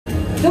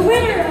The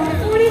winner of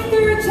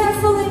 43rd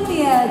Chess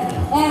Olympiad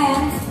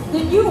and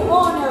the new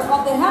owner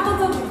of the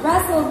Hamilton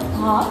Wrestle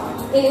Cup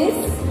is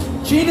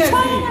China!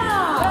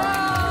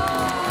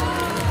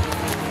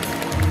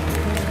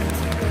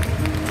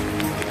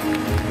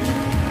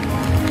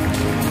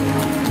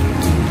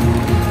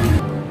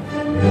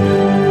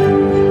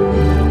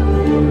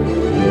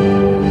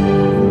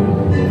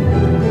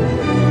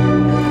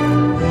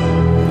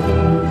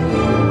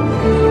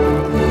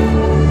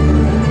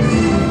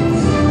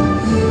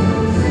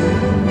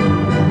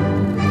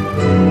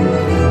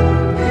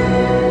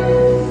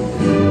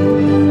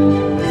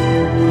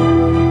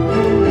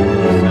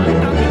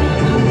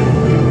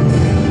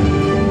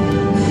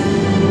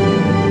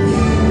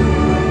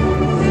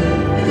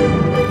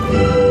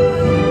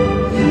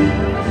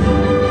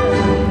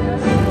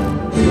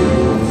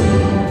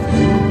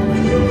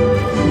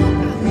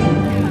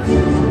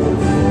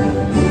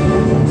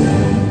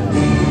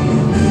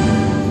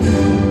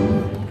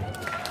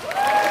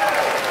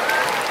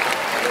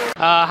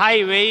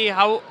 Hi Wei,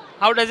 how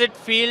does it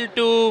feel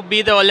to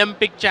be the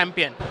Olympic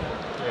champion?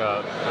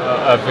 Yeah,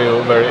 I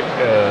feel very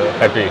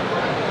happy.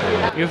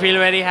 You feel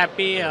very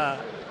happy.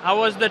 How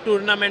was the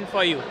tournament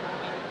for you?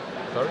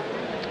 Sorry?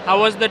 How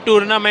was the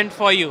tournament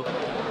for you?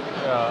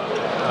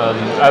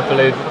 Yeah, I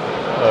played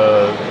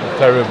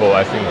terrible,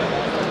 I think.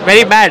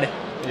 Very bad?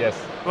 Yes.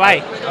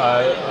 Why?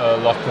 I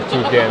lost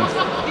 2 games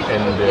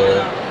and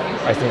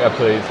I think I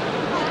played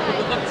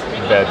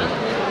bad.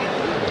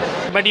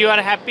 But you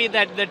are happy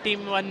that the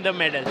team won the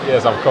medal?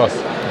 Yes, of course.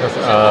 Because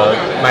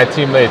my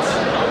teammates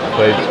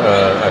played,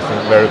 I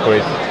think, very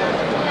great,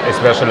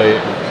 especially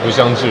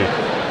Xiangzhi,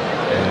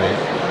 and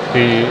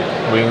he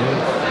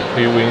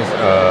wins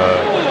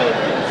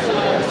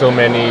so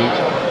many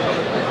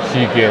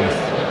key games.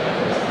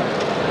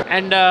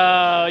 And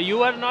you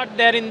were not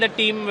there in the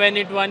team when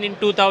it won in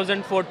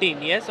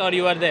 2014, yes? Or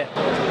you were there?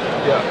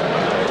 Yeah.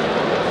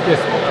 Yes,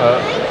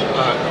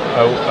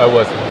 I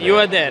was. You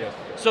were there.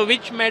 So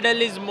which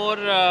medal is more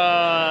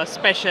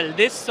special,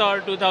 this or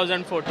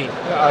 2014? Yeah,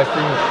 I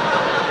think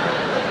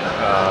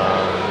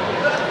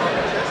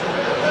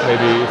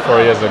maybe 4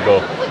 years ago.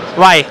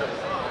 Why?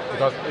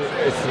 Because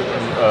it's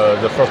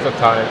the first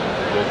time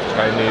the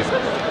Chinese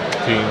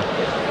team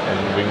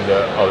and win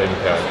the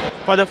Olympiad.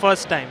 For the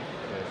first time?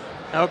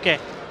 Yes. Okay.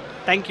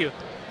 Thank you.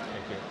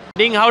 Thank you.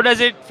 Ding, how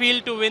does it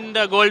feel to win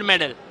the gold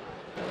medal?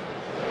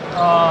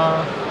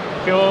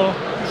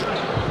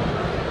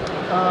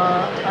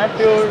 I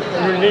feel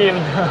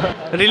relieved.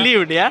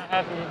 Relieved, yeah?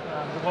 Happy.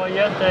 Because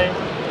yesterday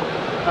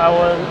I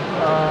was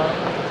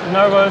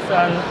nervous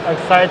and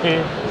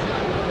excited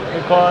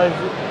because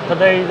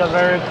today is a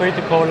very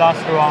critical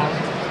last round,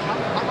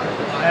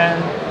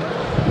 and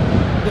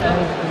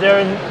there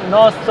are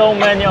not so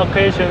many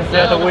occasions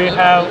that we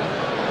have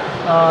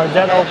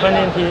that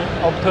opportunity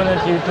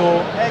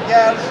to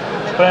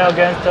play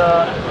against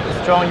a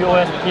strong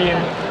US team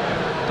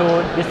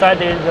to decide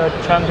the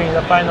champion in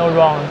the final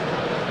round.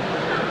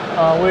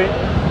 We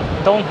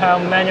don't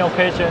have many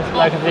occasions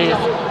like this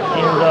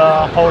in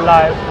the whole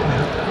life.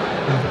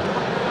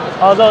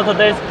 Although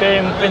today's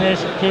game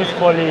finished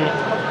peacefully,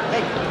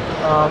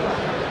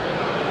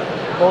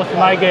 both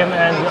my game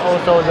and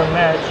also the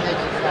match,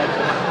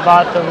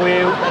 but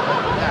we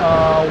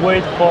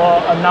wait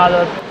for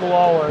another 2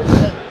 hours.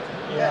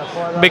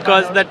 Yeah,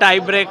 because the tie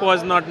break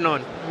was not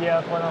known.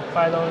 Yeah, for the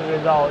final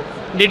results.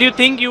 Did you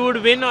think you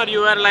would win, or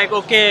you were like,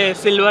 okay,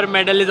 silver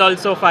medal is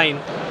also fine?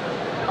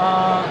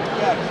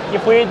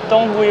 If we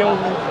don't win,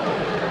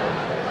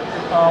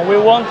 we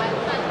won't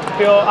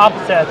feel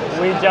upset.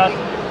 We just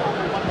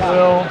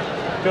will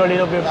feel a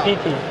little bit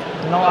pity,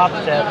 no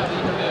upset.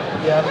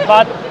 Yeah,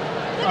 but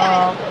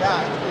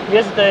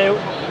yesterday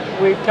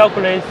we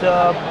calculate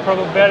the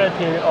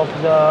probability of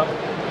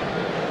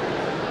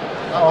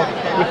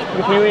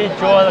if we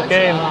draw the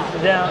game,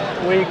 then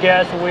we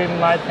guess we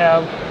might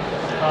have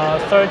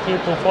 30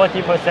 to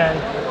 40%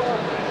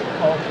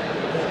 of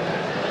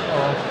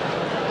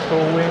to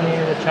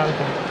winning the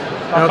champion.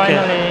 But okay.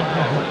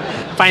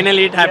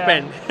 Finally it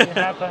happened. Yeah, it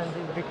happened.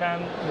 It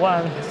became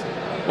 1.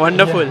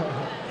 Wonderful.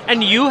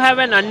 And you have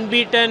an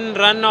unbeaten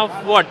run of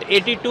what,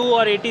 82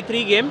 or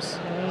 83 games?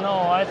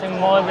 No, I think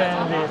more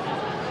than this.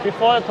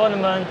 Before the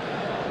tournament,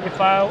 if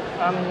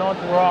I'm not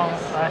wrong,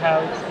 I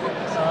have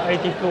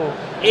 82.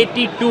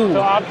 82?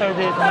 So after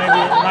this,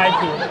 maybe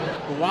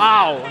 90.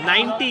 Wow,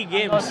 90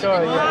 games. Not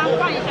sure,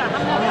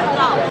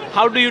 yeah.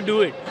 How do you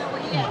do it?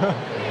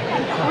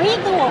 I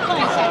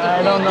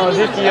don't know.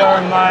 This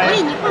year my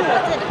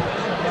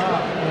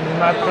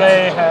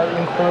play has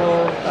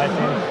improved, I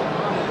think,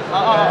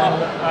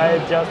 and I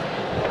just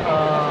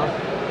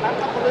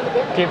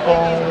keep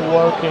on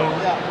working,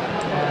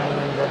 and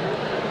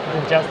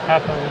it just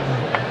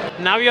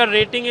happened. Now your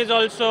rating is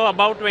also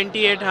about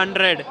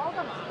 2800.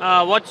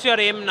 What's your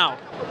aim now?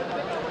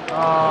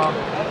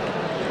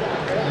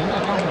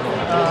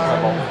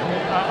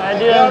 I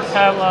didn't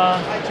have a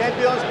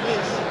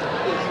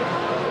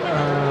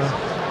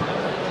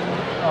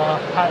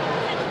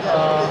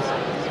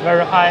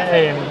very high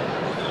aim.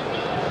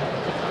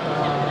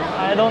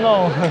 I don't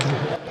know.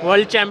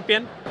 World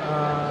champion?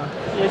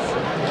 It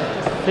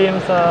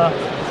seems a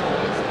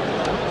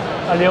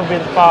little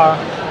bit far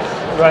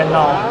right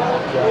now.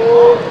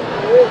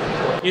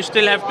 You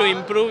still have to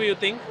improve, you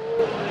think?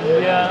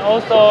 Yeah.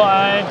 Also,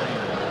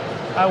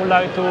 I would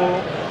like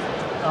to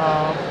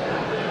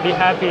be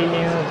happy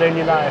in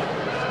daily life.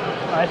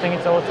 I think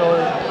it's also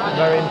a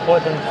very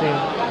important thing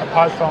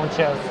apart from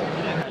chess.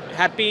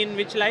 Happy in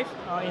which life?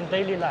 In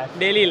daily life.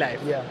 Daily life.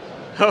 Yeah.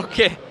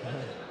 Okay.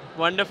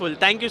 Wonderful.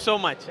 Thank you so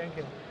much. Thank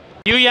you.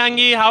 You,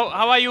 Yangyi,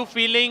 how are you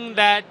feeling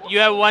that you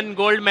have won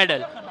gold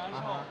medal?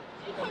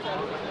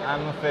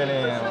 I'm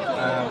feeling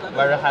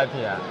very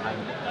happy. I'm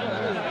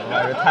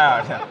very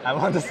tired. I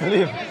want to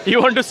sleep.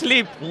 You want to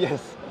sleep?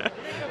 Yes.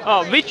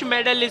 Oh, which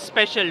medal is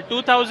special?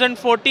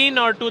 2014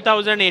 or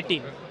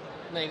 2018?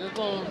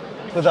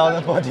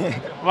 2014.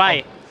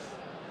 Why?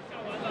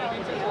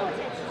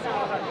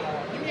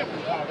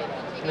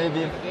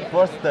 Maybe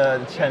first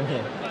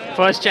champion.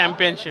 First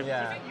championship.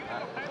 Yeah.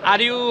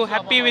 Are you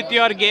happy with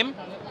your game?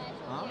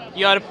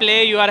 Your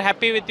play, you are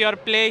happy with your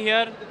play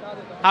here?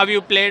 How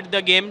you played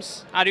the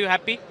games? Are you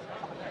happy?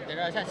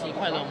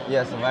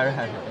 Yes, very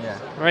happy. Yeah.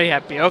 Very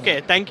happy.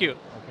 Okay, thank you.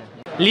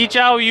 Li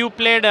Chao, you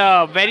played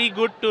a very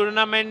good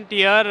tournament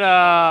here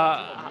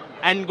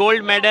and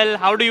gold medal.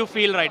 How do you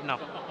feel right now?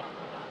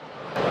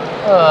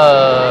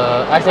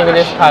 I think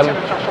this time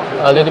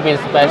a little bit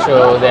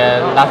special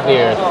than last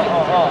year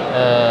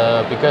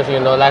because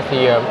last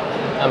year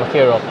I'm a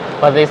hero,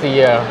 but this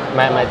year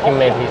my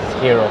teammate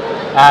is hero.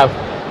 I have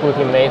good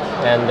teammates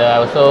and I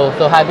was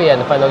so happy,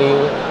 and finally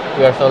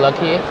we are so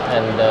lucky,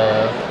 and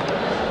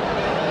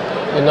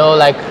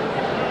like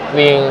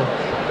being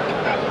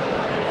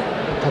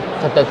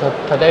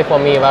today for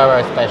me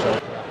very special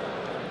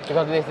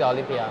because this is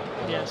Olympiad.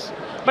 Yes.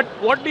 But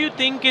what do you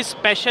think is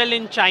special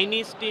in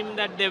Chinese team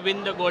that they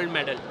win the gold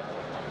medal?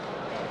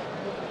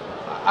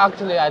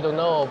 Actually, I don't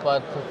know,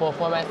 but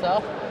for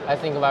myself, I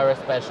think very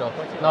special.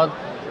 Not,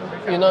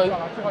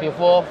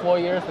 before 4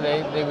 years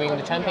they win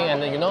the champion,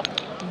 and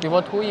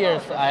before 2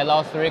 years I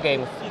lost 3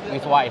 games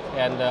with white,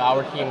 and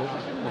our team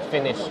is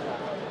finished.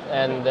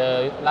 And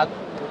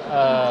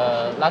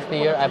last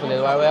year I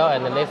played very well,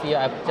 and this year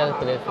I just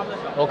played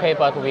okay,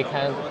 but we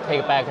can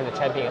take back the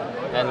champion,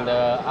 and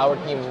our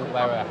team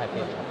very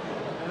happy.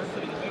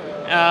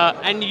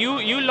 And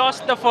you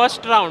lost the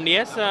first round,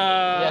 yes?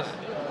 Yes.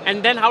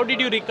 And then how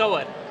did you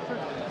recover?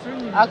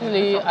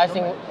 Actually, I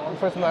think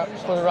first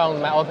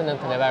round my opponent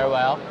played very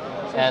well,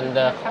 and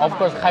of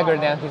course higher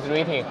than his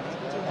rating.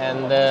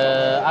 And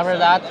after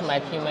that, my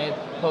teammate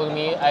told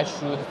me I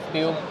should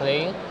still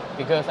play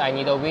because I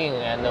need a win.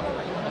 And the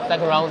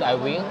second round I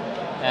win,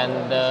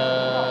 and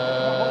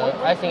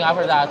I think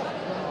after that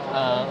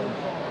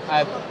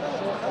I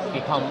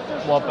become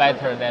more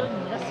better than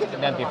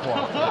before.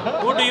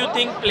 Who do you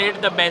think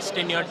played the best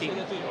in your team?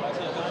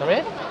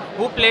 Sorry?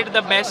 Who played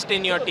the best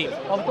in your team?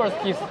 Of course,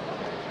 he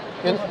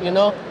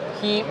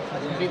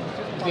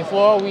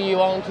before we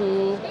want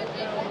to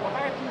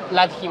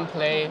let him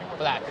play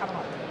black,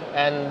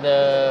 and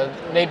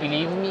they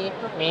believe me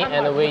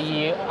and Wei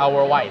Yi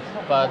our white,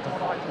 but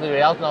the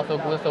result not so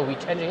good, so we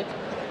change it,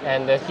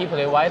 and he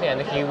play white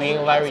and he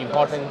win very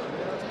important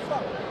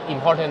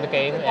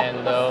game,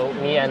 and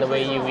me and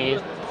Wei Yi we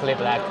play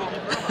black.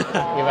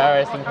 It's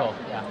very simple.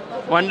 Yeah.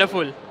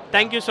 Wonderful.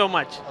 Thank you so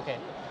much. Okay.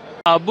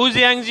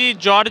 Xiangzhi,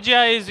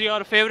 Georgia is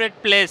your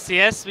favorite place,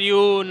 yes?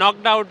 You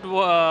knocked out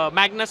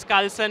Magnus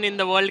Carlsen in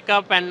the World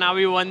Cup and now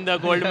you won the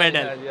gold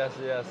medal.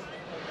 Yes.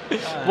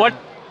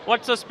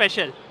 What's so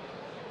special?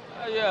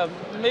 Yeah,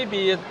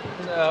 maybe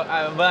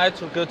when I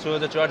go to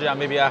the Georgia,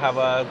 maybe I have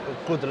a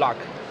good luck.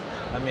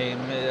 I mean,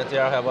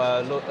 there have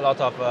a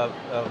lot of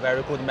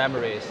very good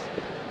memories,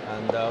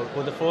 and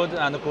good food,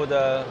 and good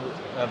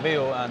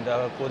view, and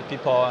good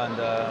people, and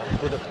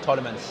good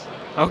tournaments.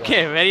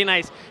 Okay, very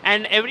nice.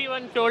 And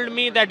everyone told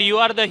me that you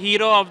are the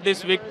hero of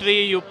this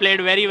victory. You played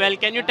very well.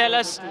 Can you tell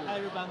us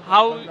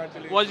how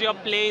was your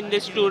play in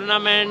this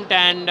tournament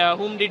and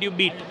whom did you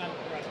beat?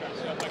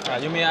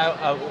 You mean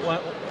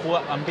who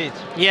I beat?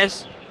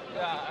 Yes.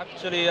 Yeah,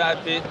 actually I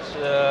beat.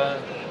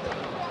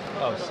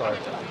 Oh, sorry.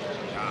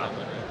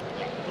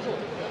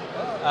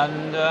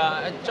 And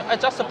I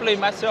just play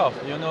myself.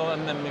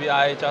 Maybe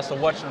I just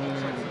watch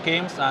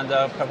games and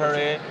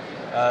prepare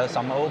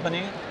some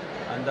opening.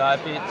 And I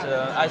beat,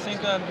 I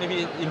think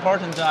maybe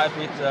important, I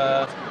beat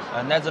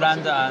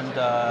Netherlands and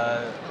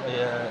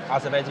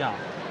Azerbaijan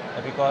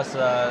because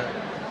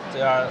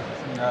they are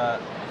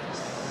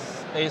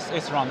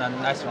eighth round and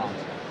ninth round.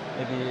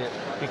 Maybe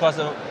because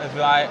if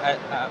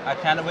I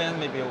can't win,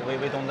 maybe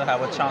we don't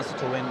have a chance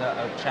to win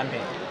the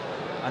champion.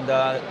 And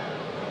the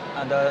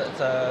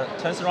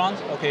 10th round,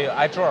 okay,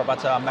 I draw,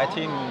 but my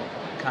team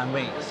can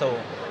win. So,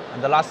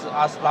 and the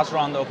last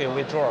round, okay,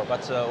 we draw,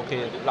 but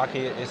okay,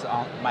 lucky is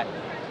on my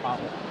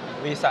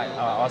we side,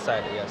 our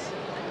side, yes.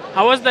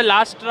 How was the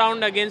last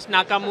round against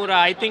Nakamura?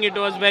 I think it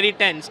was very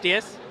tense,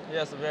 yes?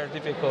 Yes, very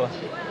difficult.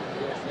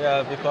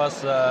 Yeah,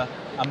 because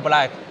I'm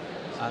black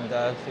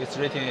and his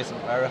rating is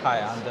very high.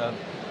 And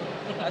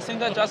I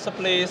think I just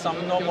play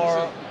some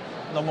normal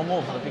normal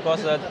move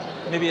because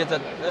maybe in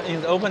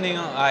the opening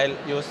I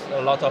use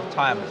a lot of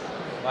time,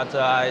 but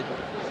I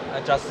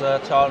just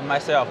tell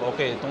myself,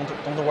 okay,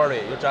 don't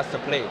worry, you just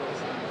play,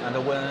 and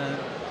when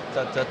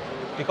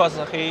because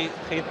he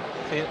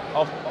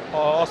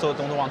also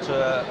don't want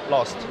to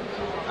lost,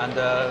 and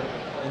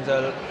in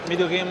the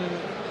middle game,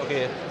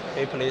 okay,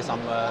 he plays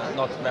some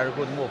not very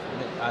good move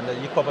and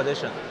equal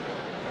position,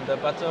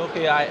 and, but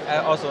okay, I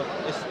also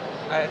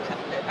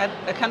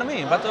I can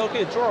win, but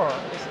okay, draw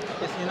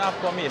is enough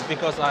for me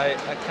because I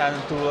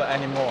can't do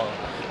any more.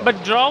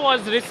 But draw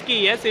was risky,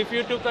 yes? If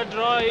you took a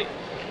draw,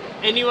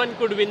 anyone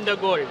could win the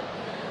gold.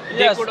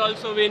 They Yes. could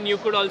also win, you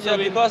could also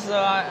win. Because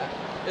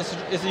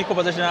it's equal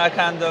position, I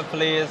can't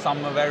play some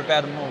very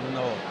bad move,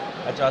 no.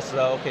 I just,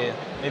 okay,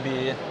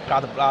 maybe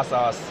God bless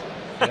us.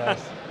 Yes.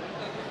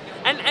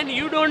 And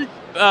you don't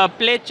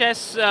play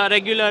chess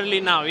regularly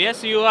now,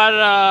 yes? You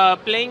are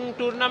playing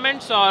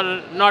tournaments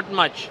or not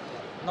much?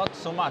 Not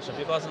so much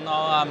because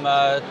now I'm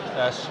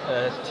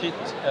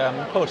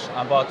coach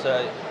about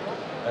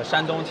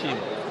Shandong team,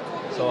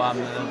 so I'm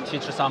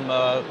teach some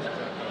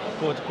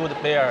good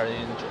player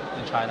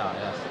in China.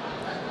 Yes.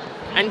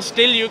 And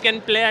still you can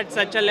play at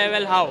such a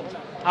level.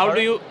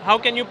 How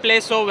can you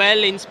play so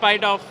well in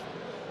spite of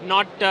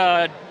not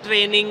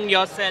training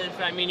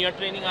yourself? I mean, you're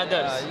training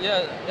others.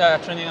 Yeah,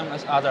 training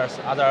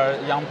other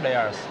young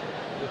players,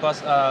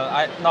 because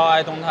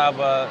I don't have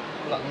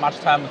much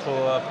time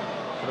to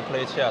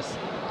play chess.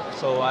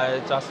 So I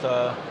just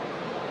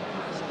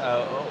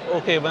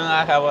okay, when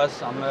I have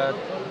some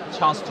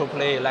chance to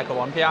play like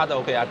Olympiad,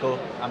 okay,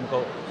 I'm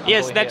go.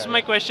 Yes, that's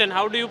my question.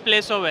 How do you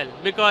play so well?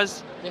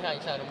 Because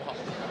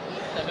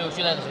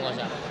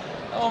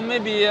oh,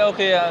 maybe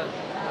okay,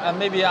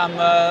 maybe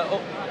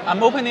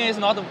I'm opening is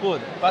not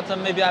good, but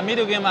maybe a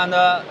middle game and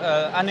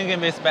ending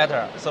game is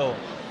better. So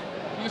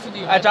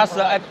I just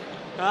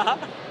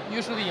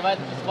Usually invite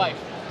his wife.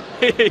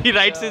 he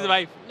writes his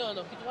wife. No,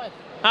 his wife.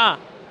 Huh?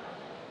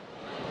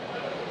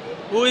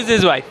 Who is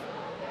his wife?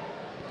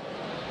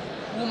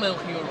 Woman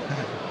hero.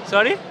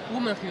 Sorry?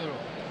 Woman hero.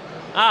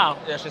 Ah,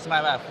 yeah, she's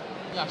my wife.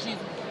 Yeah, she's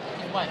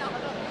his wife.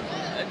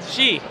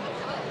 she.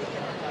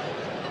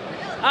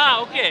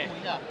 Ah, okay.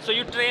 Yeah. So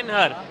you train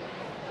her.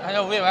 I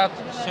know we have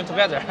train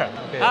together.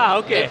 Okay.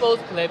 Ah, They okay.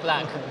 both play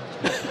black.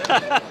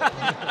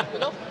 You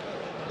know,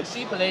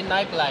 she play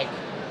 9 black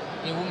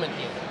in women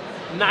team.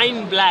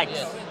 9 blacks.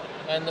 Yes.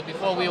 And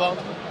before we want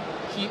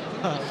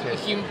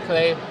him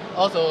play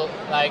also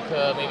like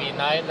maybe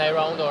 9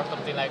 round or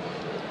something like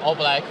all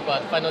black,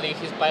 but finally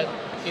he's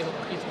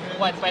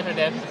quite better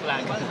than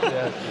black.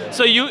 Yes.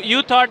 So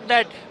you thought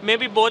that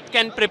maybe both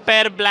can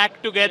prepare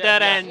black together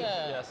and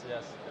Yes.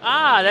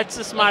 that's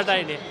a smart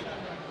idea.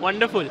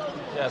 Wonderful.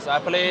 Yes, I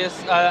play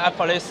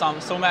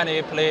so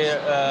many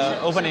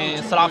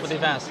opening slap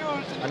defense,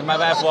 and my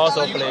wife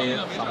also play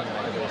something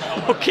like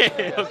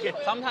this. Okay.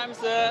 Sometimes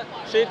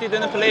she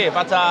didn't play,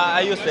 but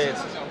I used it.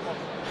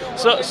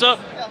 So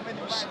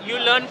you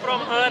learn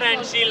from her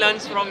and she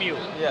learns from you.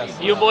 Yes.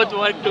 You both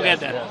work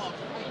together. Yes.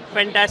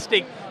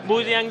 Fantastic.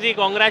 Yangyi,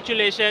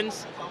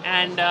 congratulations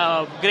and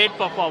great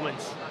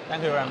performance.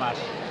 Thank you very much.